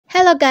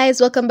Hello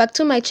guys, welcome back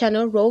to my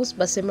channel Rose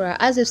Basimura.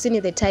 As you've seen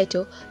in the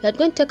title, we are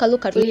going to take a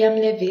look at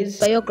Gutiérrez-Levy's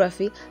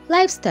biography,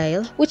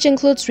 lifestyle, which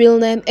includes real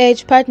name,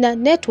 age, partner,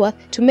 net worth,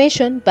 to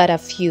mention but a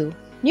few.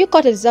 New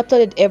content is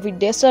uploaded every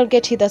day, so don't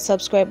forget to hit the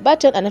subscribe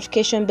button and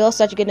notification bell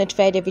so that you get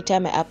notified every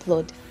time I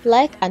upload.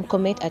 Like and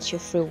comment at your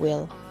free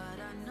will.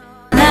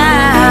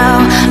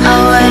 Now,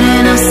 I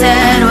wouldn't have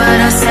said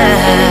what I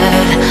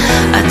said.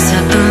 I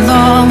took the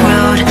long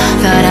road,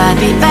 thought I'd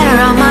be better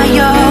on my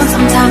own.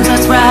 Sometimes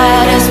what's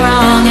right is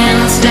wrong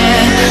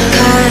instead.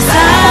 'Cause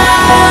I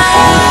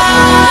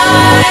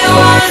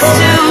was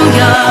too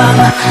young,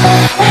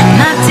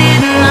 and I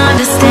didn't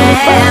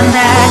understand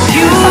that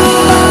you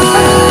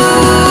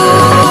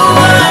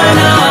were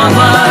the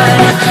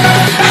one.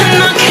 And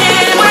I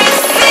can't wait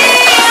to see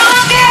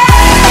you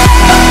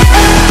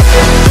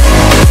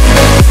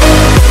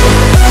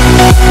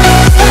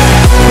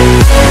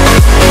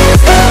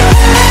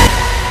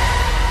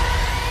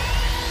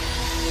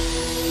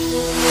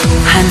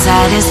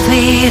hindsight is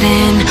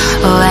fleeting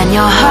when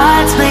your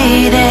heart's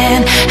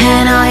bleeding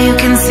and all you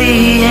can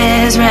see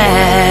is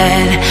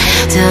red,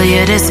 till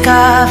you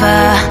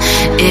discover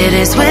it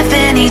is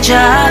within each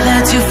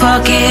other to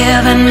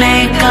forgive and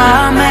make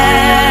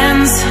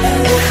amends.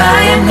 If I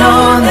had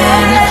known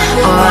then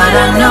what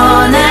I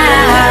know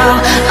now,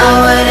 I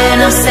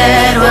wouldn't have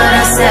said what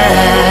I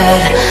said.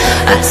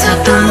 I took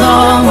the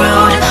long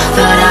road,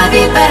 thought I'd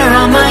be better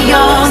on my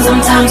own.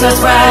 Sometimes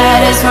what's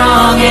right is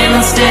wrong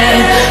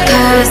instead.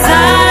 'Cause I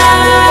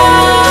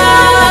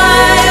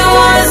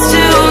was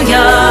too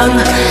young,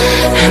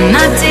 and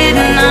I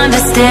didn't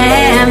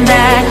understand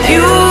that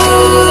you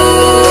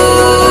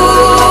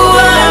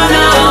were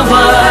the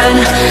one.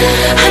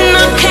 And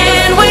I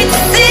can't wait to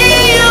see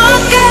you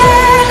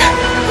again.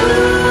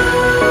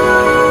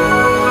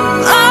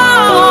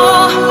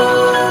 Oh,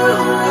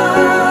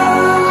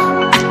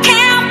 I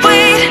can't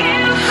wait,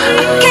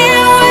 I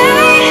can't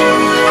wait,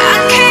 I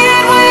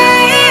can't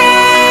wait.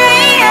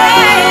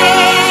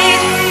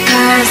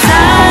 'Cause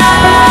I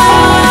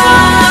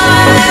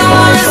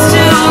was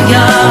too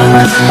young,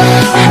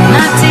 and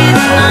I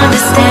didn't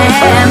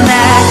understand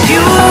that